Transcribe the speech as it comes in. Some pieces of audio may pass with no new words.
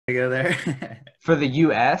go there. For the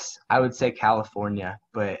U.S., I would say California,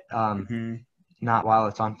 but Hmm. not while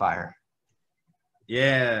it's on fire.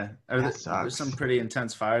 Yeah, That there's some sucks. pretty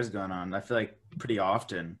intense fires going on. I feel like pretty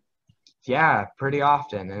often. Yeah, pretty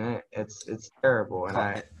often, and it's terrible.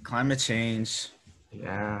 And Climate change.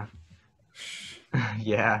 yeah,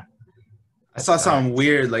 yeah, I that saw something sucks.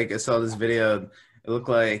 weird. Like I saw this video. It looked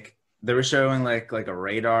like they were showing like a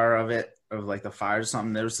radar of it, of like the fire or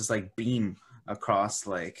something. There was this like beam across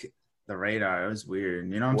like the radar. It was weird.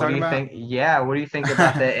 You know what I'm What do talking you about? think? Yeah, what do you think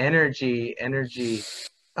about the energy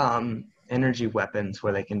weapons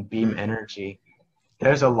where they can beam Hmm. energy?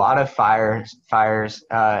 There's a lot of fires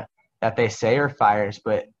that they say are fires,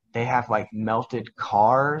 but they have like melted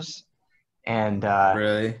cars and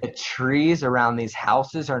Really? the trees around these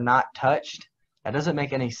houses are not touched. That doesn't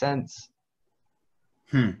make any sense.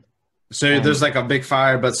 Hmm. So there's And like a big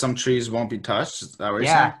fire, but some trees won't be touched. Is that what you're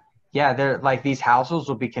yeah, saying? yeah, they're like these houses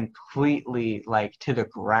will be completely like to the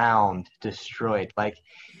ground destroyed. Like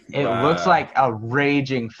it looks Wow. like a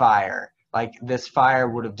raging fire. Like this fire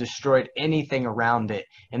would have destroyed anything around it.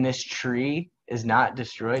 And this tree is not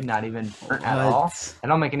destroyed, not even burnt at all. What? It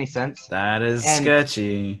don't make any sense. That is And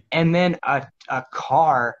sketchy. and then a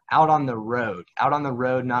car out on the road,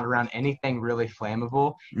 not around anything really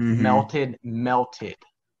flammable, Hmm. melted.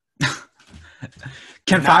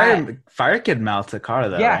 Can Not fire can melt a car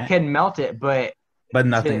though, Yeah, right? can melt it, but But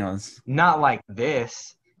nothing to else. not like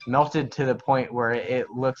this, melted to the point where it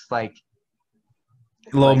looks A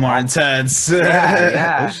little like more intense. yeah,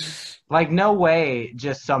 yeah. Like no way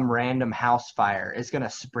just some random house fire is gonna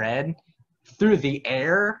spread through the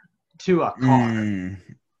air to a car Mm,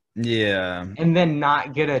 yeah. and then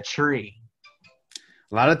not get a tree.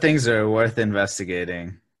 A lot of things are worth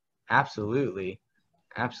investigating. Absolutely.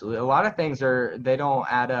 Absolutely. A lot of things they don't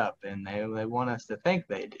add up and they want us to think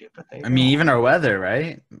they do, but they I mean, don't. even our weather,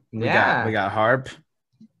 right? We Yeah. got harp.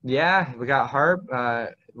 Yeah, we got HARP.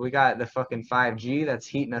 We got the fucking 5G that's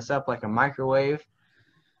heating us up like a microwave.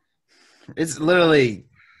 It's literally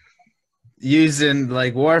used in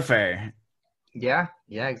like warfare. Yeah,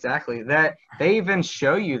 yeah, exactly. That they even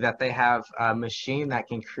show you that they have a machine that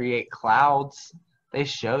can create clouds. They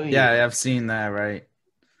show you. Yeah, I've seen that, right?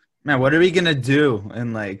 Man, what are we gonna do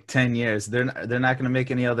in like 10 years? They're not gonna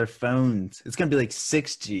make any other phones. It's gonna be like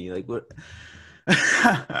 6G. Like what?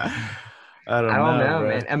 I I don't don't know, know, bro.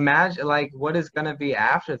 man. Imagine like what is gonna be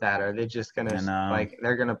after that? Are they just gonna I know. like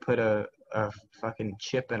they're gonna put a fucking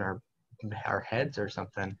chip in our heads or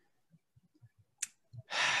something?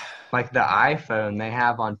 Like the iPhone they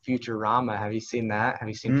have on Futurama. Have you seen that? Have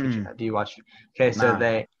you seen Future? Mm, Do you watch? Okay, so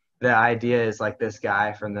nah. the idea is like this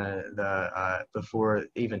guy from the before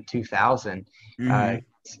even 2000 uh, Hmm.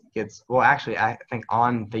 gets well actually I think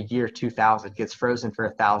on the year 2000 gets frozen for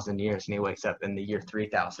 1,000 years and he wakes up in the year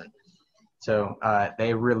 3000. So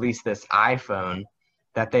they released this iPhone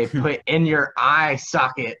that they put in your eye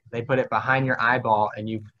socket. They put it behind your eyeball and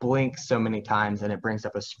you blink so many times and it brings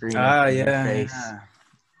up a screen Oh in your yeah, face. yeah.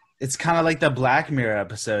 It's kind of like the Black Mirror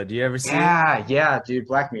episode. Do you ever see it? Yeah, yeah, dude,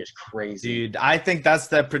 Black Mirror is crazy. Dude, I think that's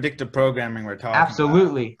the predictive programming we're talking about.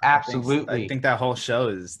 Absolutely, I absolutely. think that whole show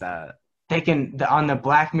is that. They can on the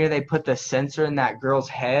Black Mirror they put the sensor in that girl's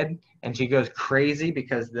head and she goes crazy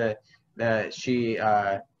because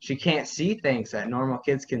she can't see things that normal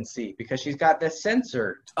kids can see because she's got this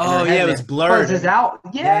sensor in her Oh head yeah, it and was it blurred. fuzzes out.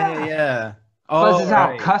 Yeah, yeah, Yeah, yeah. Oh fuzzes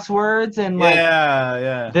out right. cuss words and like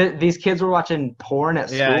Yeah, these kids were watching porn at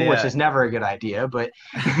yeah, school, which yeah, is never a good idea, but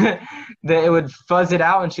it would fuzz it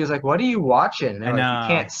out and she was like, "What are you watching?" And I they're like,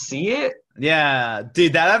 "You know. can't see it." Yeah,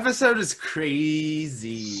 dude, that episode is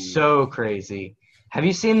crazy. So crazy. Have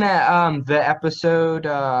you seen the episode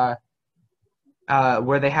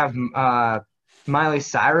where they have Miley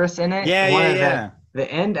Cyrus in it? Yeah, One yeah, of yeah.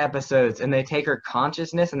 the end episodes, and they take her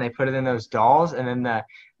consciousness and they put it in those dolls, and then The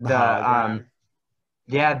the hologram.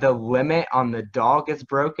 yeah, the limit on the doll gets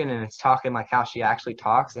broken, and it's talking like how she actually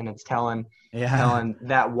talks, and it's Yeah. telling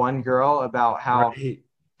that one girl about how Right.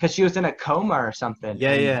 because she was in a coma or something,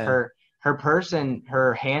 Yeah, and yeah.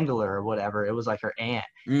 her handler or whatever, it was like her aunt,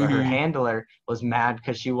 but her Mm-hmm. handler was mad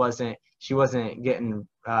because she wasn't getting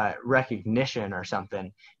recognition or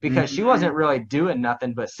something because she Mm-hmm. wasn't really doing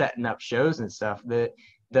nothing but setting up shows and stuff.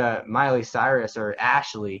 The Miley Cyrus or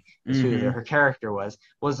Ashley is who Mm-hmm. her character was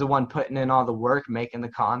the one putting in all the work, making the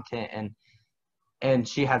content, and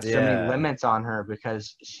she had so many Yeah. limits on her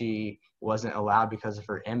because she wasn't allowed because of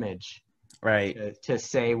her image Right. to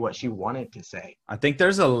say what she wanted to say. I think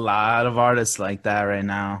there's a lot of artists like that right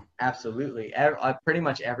now. Absolutely. Pretty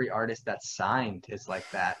much every artist that's signed is like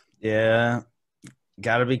that. Yeah.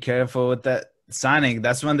 Gotta be careful with that. signing,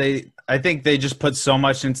 that's when I think they just put so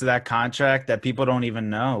much into that contract that people don't even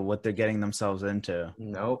know what they're getting themselves into.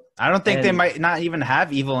 Nope. I don't think they And might not even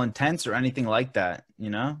have evil intents or anything like that, you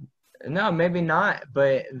know? no, maybe not.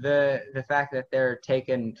 But the fact that they're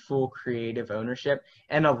taking full creative ownership,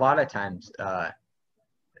 and a lot of times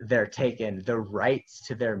they're taking the rights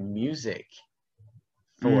to their music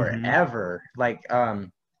Mm-hmm. forever. Like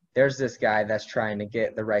there's this guy that's trying to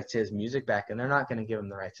get the rights to his music back, and they're not going to give him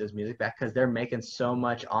the rights to his music back because they're making so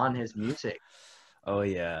much on his music. Oh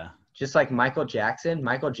yeah. Just like Michael Jackson.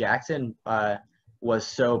 Michael Jackson was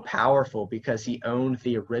so powerful because he owned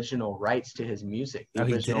the original rights to his music, the Oh,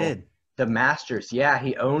 he original, did. the masters. Yeah,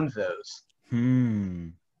 he owned those. Hmm.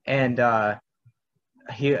 And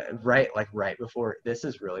he right before, this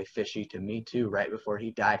is really fishy to me too. Right before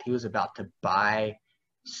he died, he was about to buy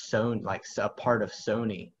Sony, like a part of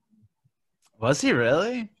Sony. Was he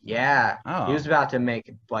really? Yeah, he was Oh. about to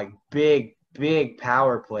make like big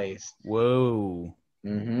power plays. Whoa.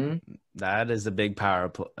 Mm-hmm. That is a big power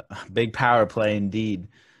play indeed.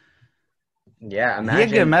 Yeah, He had good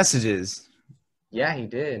imagine. messages. Yeah, he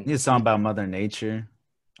did. He had a song about Mother Nature.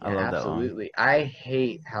 I Yeah, love that one. absolutely. I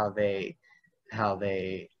hate how they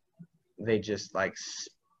just like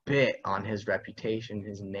spit on his reputation,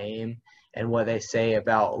 his name, and what they say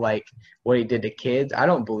about like what he did to kids. I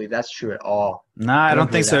don't believe that's true at all. No, I I don't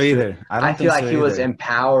don't think believe so that's true. either. I I don't feel think like so he was either.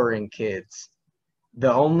 empowering kids.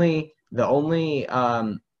 The only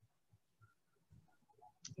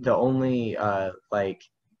like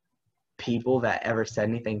people that ever said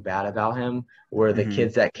anything bad about him were the Mm-hmm.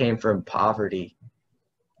 kids that came from poverty,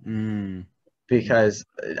 Mm. because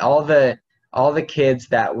all the kids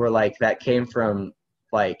that were like that came from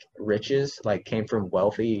like riches, like came from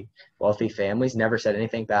wealthy families, never said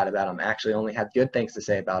anything bad about him. Actually only had good things to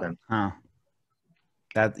say about him. Huh.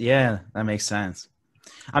 That makes sense.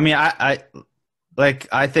 I mean,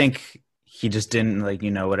 I think he just didn't like,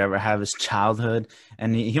 whatever, have his childhood,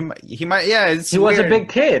 and he might, yeah, it's He was a big weird.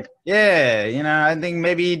 kid. Yeah, I think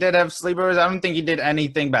maybe he did have sleepovers. I don't think he did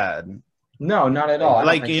anything bad. No, not at all. I don't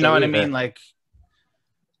Like, think you know so what I either. mean? Like,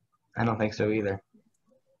 I don't think so either.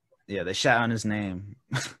 yeah, they shout on his name.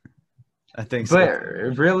 I think so.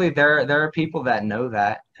 But really, there are people that know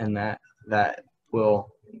that, and that will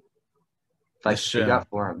like That's speak true. up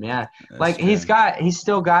for him. Yeah, That's like true. he's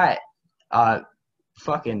still got uh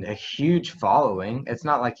fucking a huge following. It's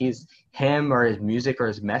not like he's him or his music or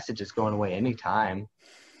his message is going away anytime.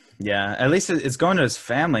 Yeah, at least it's going to his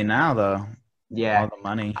family now, though. All Yeah, the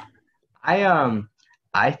money. I um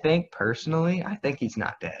I think personally, I think he's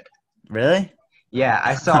not dead. Really? Yeah,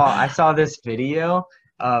 I saw this video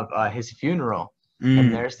of his funeral, and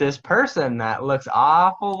Mm. there's this person that looks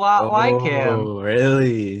awful lot like him. Oh,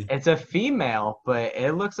 really? It's a female, but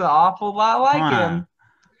it looks an awful lot like Huh. him.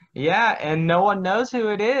 Yeah, and no one knows who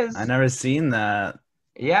it I is. never seen that.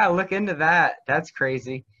 Yeah, look into that. That's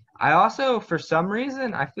crazy. I also, for some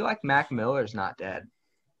reason, I feel like Mac Miller's not dead.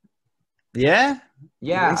 Yeah? You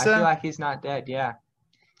Yeah, think I feel so? like he's not dead. Yeah.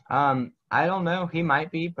 I don't know. He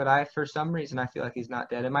might be, but for some reason, I feel like he's not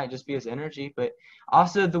dead. It might just be his energy, but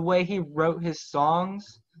also the way he wrote his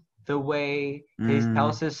songs, the way he Mm.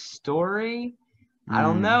 tells his story. I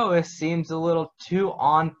don't Mm. know. It seems a little too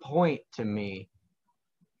on point to me.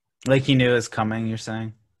 Like he knew it was coming, you're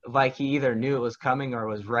saying? Like he either knew it was coming or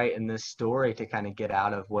was right in this story to kind of get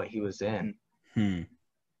out of what he was in. Hmm.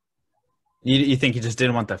 You think he just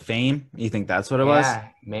didn't want the fame? You think that's what it was?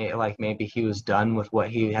 Yeah, like maybe he was done with what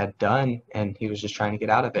he had done and he was just trying to get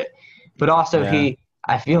out of it. But also Yeah.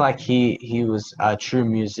 I feel like he was a true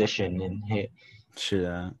musician, and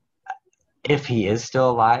Should if he is still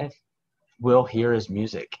alive, we'll hear his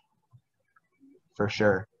music for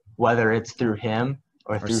sure, whether it's through him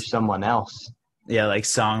or or through someone else. yeah, like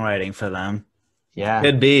songwriting for them. Yeah,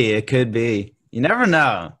 Could be. It could be. You never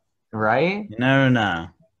know. right? You never know.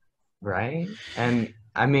 Right? And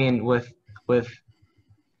I mean with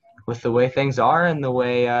with the way things are and the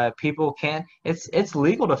way people can, it's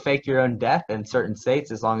legal to fake your own death in certain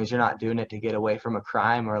states as long as you're not doing it to get away from a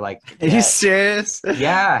crime or like Are you debt. serious?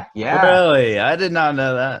 Yeah, Really? I did not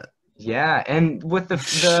know that. yeah. And with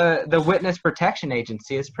the Witness Protection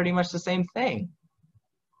Agency, it's pretty much the same thing.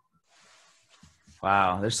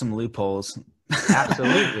 Wow, there's some loopholes.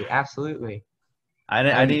 Absolutely, absolutely. I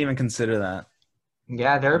And didn't even consider that.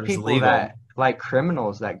 yeah, there It are was people legal. that like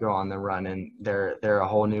criminals that go on the run and they're a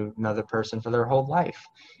whole new another person for their whole life.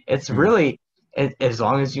 It's Hmm. really as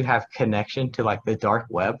long as you have connection to like the dark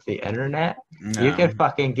web, the internet, you No. can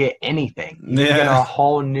fucking get anything. You can get Yeah. a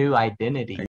whole new identity.